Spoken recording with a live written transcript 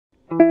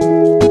Hey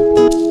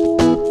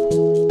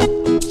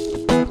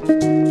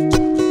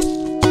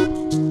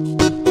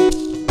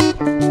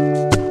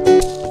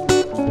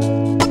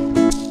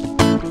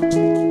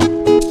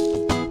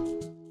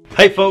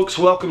folks,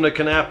 welcome to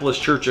Kannapolis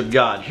Church of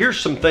God. Here's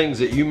some things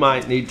that you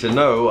might need to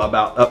know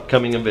about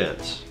upcoming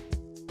events.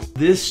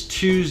 This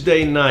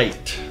Tuesday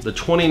night, the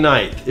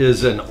 29th,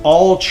 is an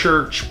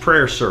all-church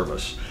prayer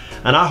service.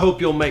 And I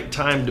hope you'll make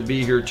time to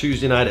be here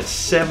Tuesday night at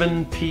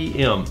 7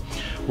 p.m.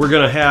 We're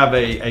going to have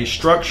a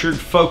structured,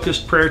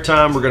 focused prayer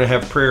time. We're going to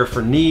have prayer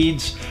for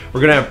needs.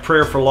 We're going to have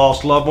prayer for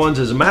lost loved ones.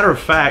 As a matter of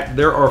fact,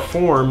 there are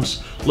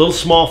forms, little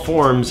small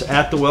forms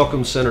at the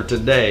Welcome Center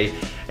today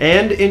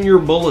and in your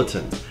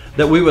bulletin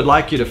that we would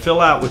like you to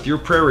fill out with your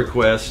prayer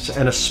requests,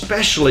 and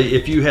especially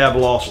if you have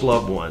lost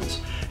loved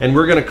ones. And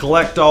we're going to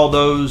collect all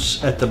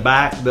those at the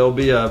back. There'll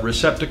be a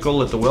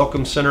receptacle at the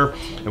Welcome Center,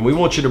 and we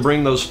want you to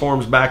bring those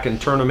forms back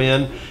and turn them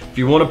in. If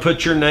you want to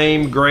put your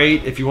name,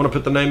 great. If you want to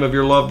put the name of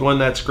your loved one,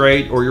 that's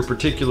great, or your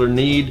particular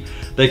need.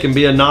 They can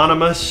be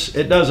anonymous.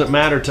 It doesn't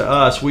matter to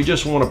us. We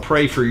just want to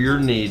pray for your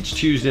needs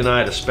Tuesday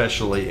night,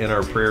 especially in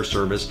our prayer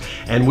service.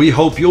 And we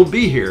hope you'll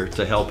be here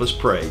to help us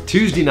pray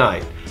Tuesday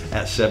night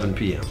at 7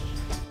 p.m.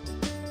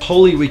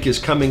 Holy Week is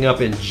coming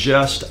up in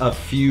just a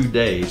few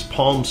days.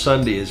 Palm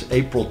Sunday is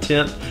April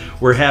 10th.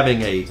 We're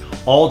having a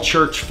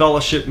all-church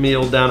fellowship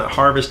meal down at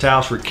Harvest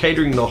House. We're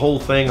catering the whole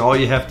thing. All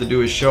you have to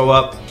do is show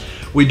up.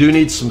 We do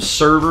need some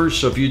servers,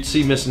 so if you'd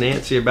see Miss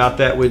Nancy about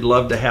that, we'd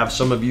love to have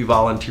some of you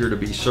volunteer to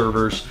be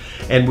servers,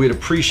 and we'd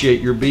appreciate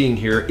your being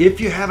here.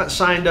 If you haven't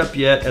signed up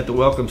yet at the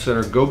Welcome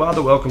Center, go by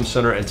the Welcome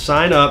Center and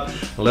sign up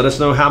and let us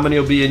know how many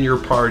will be in your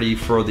party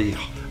for the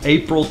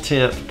April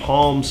 10th,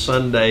 Palm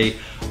Sunday,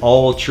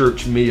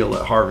 all-church meal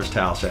at Harvest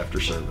House after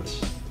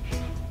service.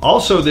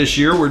 Also this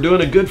year, we're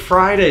doing a Good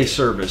Friday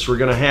service. We're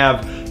going to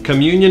have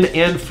communion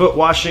and foot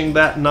washing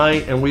that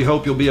night, and we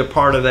hope you'll be a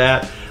part of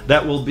that.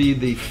 That will be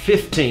the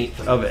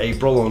 15th of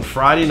April on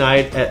Friday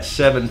night at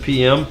 7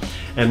 p.m.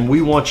 And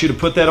we want you to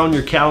put that on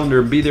your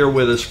calendar and be there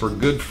with us for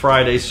Good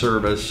Friday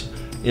service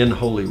in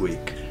Holy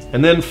Week.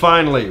 And then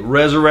finally,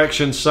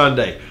 Resurrection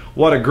Sunday.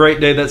 What a great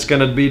day that's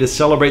going to be to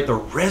celebrate the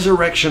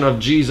resurrection of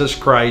Jesus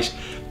Christ.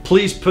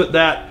 Please put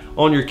that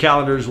on your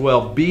calendar as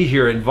well. Be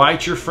here.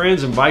 Invite your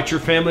friends, invite your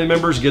family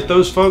members, get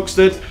those folks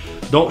that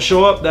don't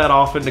show up that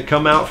often to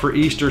come out for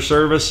Easter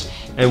service,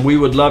 and we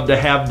would love to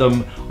have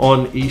them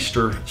on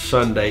Easter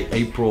Sunday,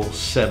 April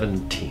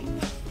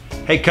 17th.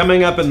 Hey,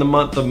 coming up in the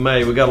month of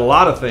May, we got a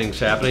lot of things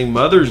happening.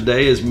 Mother's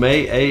Day is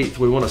May 8th.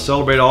 We want to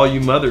celebrate all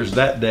you mothers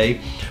that day,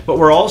 but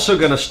we're also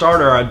going to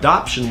start our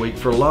adoption week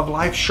for Love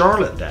Life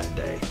Charlotte that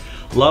day.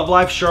 Love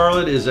Life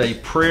Charlotte is a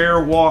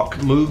prayer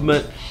walk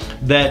movement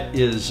that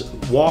is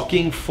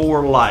walking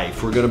for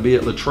life. We're going to be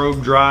at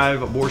Latrobe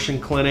Drive Abortion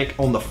Clinic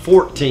on the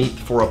 14th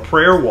for a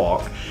prayer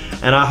walk.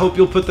 And I hope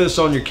you'll put this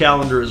on your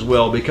calendar as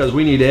well, because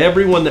we need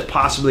everyone that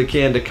possibly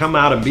can to come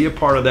out and be a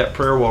part of that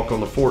prayer walk on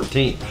the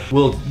 14th.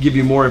 We'll give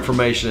you more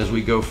information as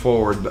we go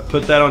forward, but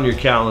put that on your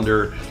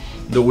calendar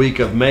the week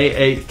of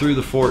May 8th through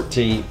the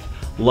 14th,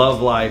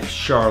 Love Life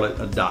Charlotte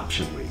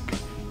Adoption Week.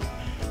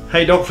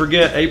 Hey, don't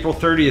forget, April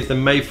 30th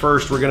and May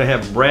 1st, we're going to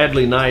have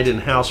Bradley Knight in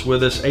house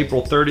with us.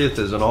 April 30th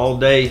is an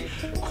all-day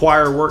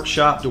choir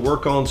workshop to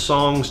work on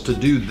songs. To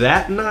do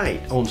that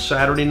night, on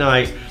Saturday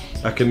night,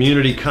 a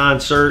community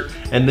concert,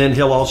 and then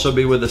he'll also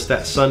be with us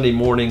that Sunday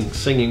morning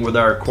singing with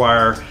our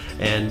choir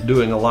and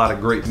doing a lot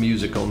of great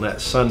music on that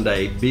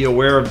Sunday. Be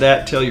aware of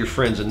that. Tell your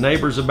friends and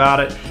neighbors about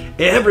it.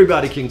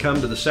 Everybody can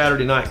come to the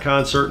Saturday night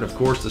concert and, of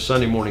course, the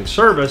Sunday morning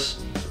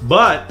service.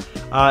 But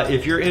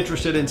if you're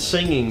interested in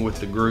singing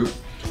with the group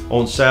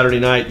on Saturday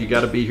night, you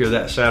got to be here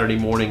that Saturday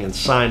morning and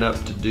sign up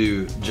to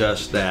do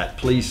just that.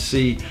 Please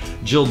see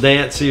Jill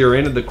Dancy or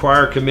any of the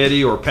choir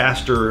committee or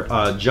Pastor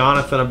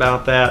Jonathan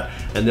about that,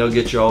 and they'll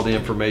get you all the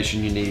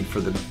information you need for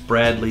the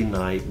Bradley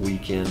Knight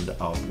weekend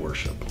of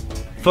worship.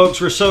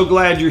 Folks, we're so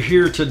glad you're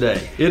here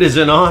today. It is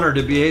an honor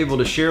to be able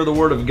to share the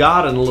Word of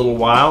God in a little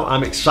while.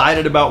 I'm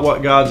excited about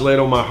what God's laid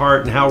on my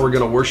heart and how we're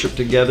going to worship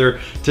together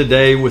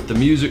today with the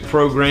music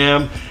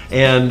program.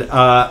 And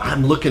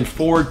I'm looking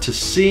forward to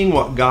seeing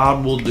what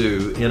God will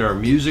do in our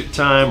music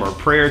time, our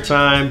prayer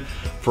time,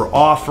 for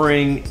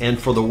offering, and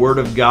for the Word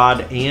of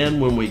God,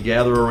 and when we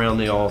gather around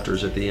the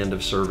altars at the end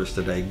of service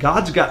today.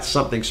 God's got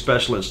something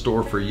special in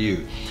store for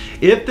you.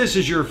 If this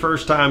is your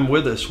first time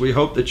with us, we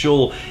hope that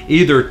you'll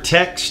either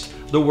text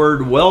the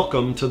word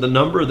welcome to the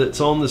number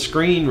that's on the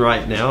screen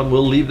right now, and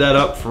we'll leave that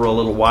up for a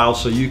little while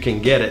so you can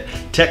get it.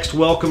 Text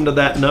welcome to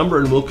that number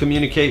and we'll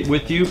communicate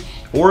with you.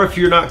 Or if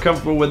you're not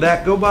comfortable with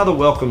that, go by the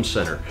Welcome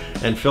Center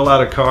and fill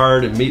out a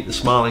card and meet the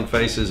smiling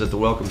faces at the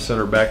Welcome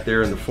Center back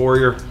there in the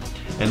foyer.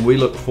 And we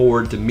look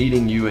forward to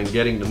meeting you and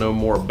getting to know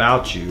more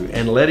about you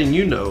and letting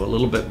you know a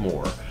little bit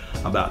more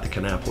about the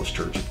Kannapolis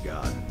Church of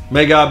God.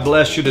 May God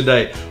bless you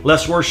today.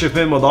 Let's worship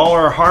Him with all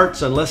our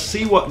hearts, and let's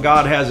see what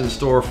God has in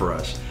store for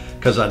us,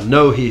 because I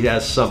know He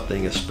has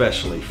something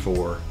especially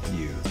for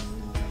you.